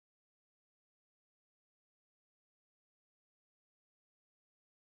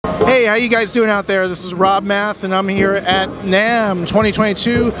Hey, how you guys doing out there? This is Rob Math, and I'm here at NAMM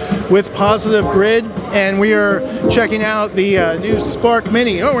 2022 with Positive Grid, and we are checking out the new Spark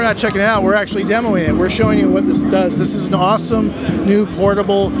Mini. No, we're not checking it out. We're actually demoing it. We're showing you what this does. This is an awesome new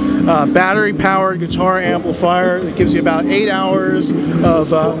portable battery-powered guitar amplifier that gives you about 8 hours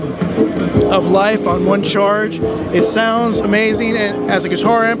of life on one charge. It sounds amazing and as a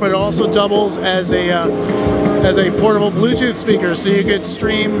guitar amp, but it also doubles as a portable Bluetooth speaker, so you could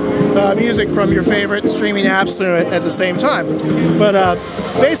stream music from your favorite streaming apps through it at the same time. But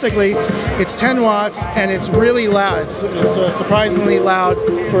basically, it's 10 watts and it's really loud. It's surprisingly loud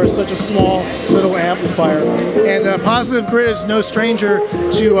for such a small little amplifier. And Positive Grid is no stranger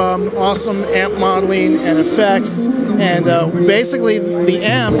to awesome amp modeling and effects. And basically, the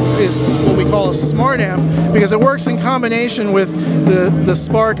amp is what we call a smart amp because it works in combination with the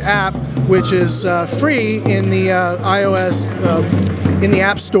Spark app, which is free in the iOS, in the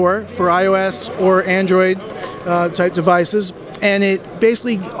App Store for iOS or Android type devices. And it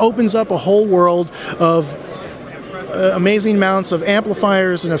basically opens up a whole world of amazing amounts of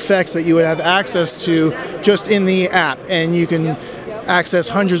amplifiers and effects that you would have access to just in the app. And you can access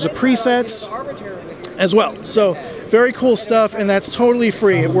hundreds of presets as well. So very cool stuff, and that's totally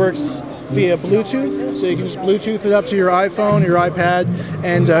free. It works via Bluetooth, so you can just Bluetooth it up to your iPhone, your iPad,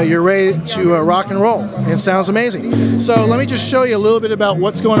 and you're ready to rock and roll. It sounds amazing. So let me just show you a little bit about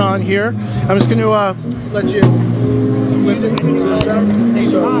what's going on here. I'm just going to let you listen to this stuff.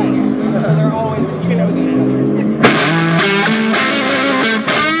 They're always with each other.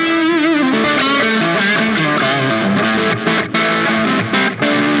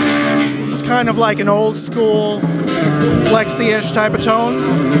 This is kind of like an old school Plexi-ish type of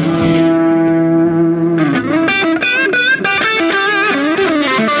tone.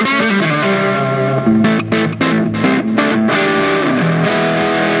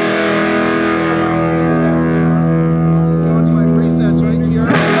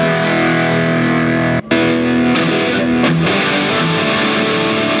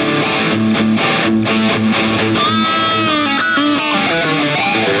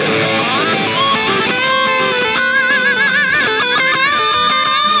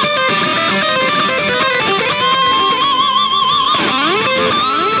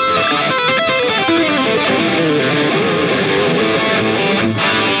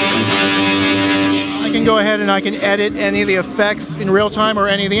 Go ahead and I can edit any of the effects in real time or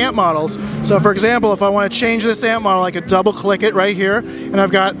any of the amp models. So for example, if I want to change this amp model, I could double click it right here, and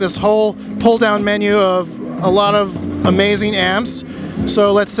I've got this whole pull down menu of a lot of amazing amps.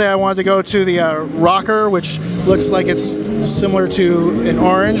 So let's say I wanted to go to the rocker, which looks like it's similar to an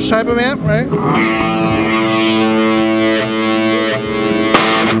orange type of amp, right?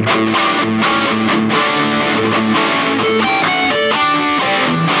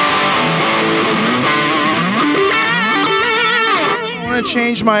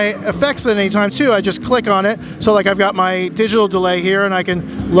 Change my effects at any time too. I just click on it. So like I've got my digital delay here, and I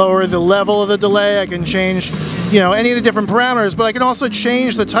can lower the level of the delay. I can change, you know, any of the different parameters, but I can also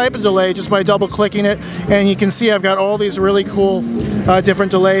change the type of delay just by double clicking it. And you can see I've got all these really cool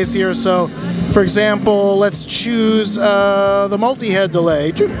different delays here. So for example, let's choose the multi-head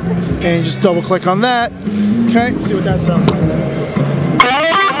delay, and you just double click on that. Okay, see what that sounds like.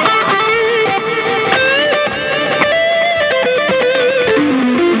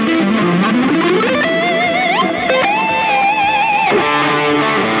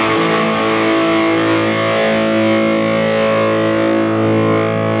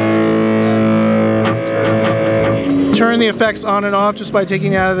 Turn the effects on and off just by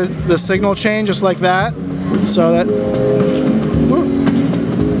taking out of the signal chain, just like that.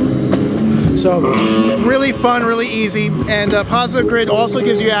 So really fun, really easy, and Positive Grid also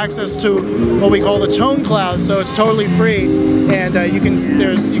gives you access to what we call the tone cloud. So it's totally free, and you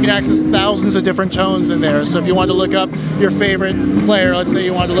can access thousands of different tones in there. So if you want to look up your favorite player, let's say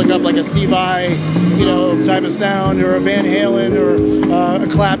you want to look up like a Steve Vai, you know, type of sound, or a Van Halen, or a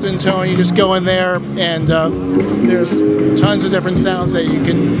Clapton tone, you just go in there, and there's tons of different sounds that you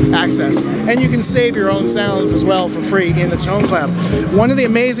can access, and you can save your own sounds as well for free in the tone cloud. One of the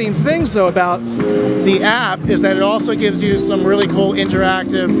amazing things though about the app is that it also gives you some really cool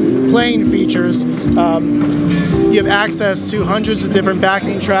interactive playing features. You have access to hundreds of different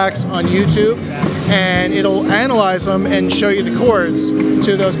backing tracks on YouTube, and it'll analyze them and show you the chords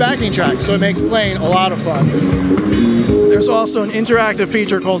to those backing tracks, so it makes playing a lot of fun. There's also an interactive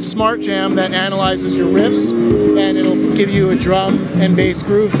feature called Smart Jam that analyzes your riffs, and it'll give you a drum and bass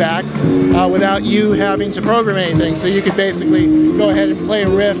groove back without you having to program anything. So you could basically go ahead and play a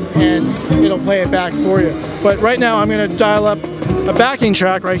riff and it'll play it back for you. But right now I'm going to dial up a backing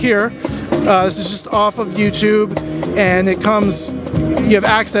track right here. This is just off of YouTube, and it comes, you have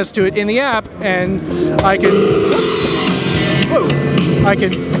access to it in the app, and I can, I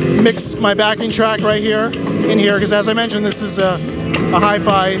can mix my backing track right here in here, because as I mentioned, this is a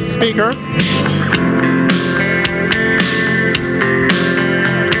hi-fi speaker.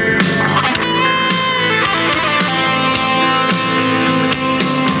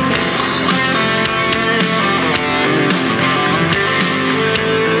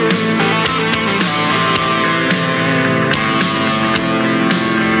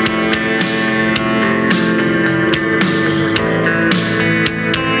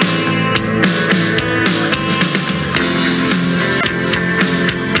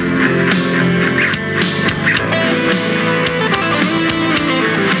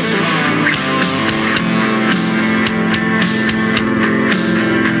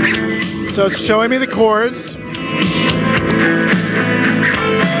 So it's showing me the chords.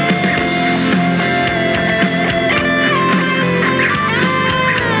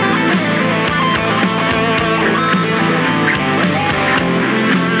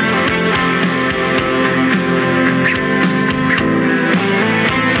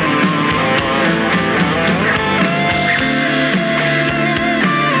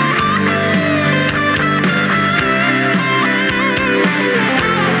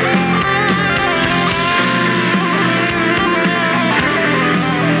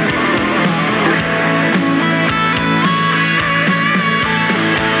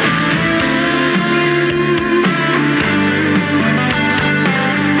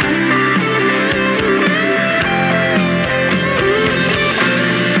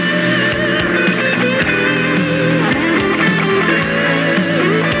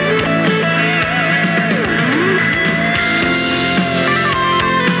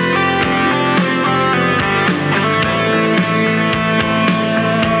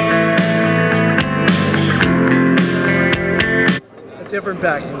 Different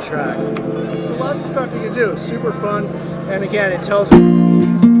backing track. So lots of stuff you can do. Super fun. And again, it tells me.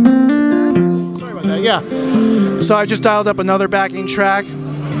 Sorry about that. Yeah. So I just dialed up another backing track.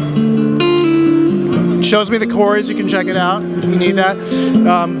 It shows me the chords. You can check it out if you need that.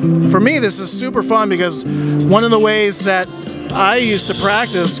 For me, this is super fun because one of the ways that I used to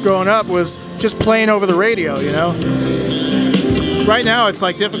practice growing up was just playing over the radio, you know. Right now, it's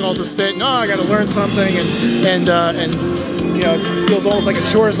like difficult to sit. No, I got to learn something, and you know, it feels almost like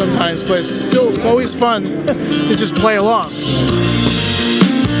a chore sometimes, but it's always fun to just play along.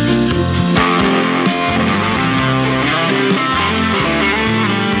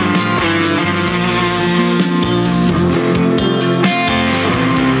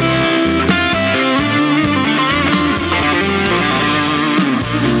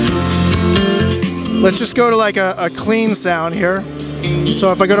 Let's just go to like a clean sound here.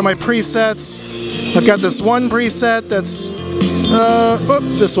 So if I go to my presets, I've got this one preset that's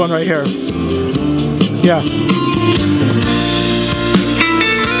this one right here. Yeah.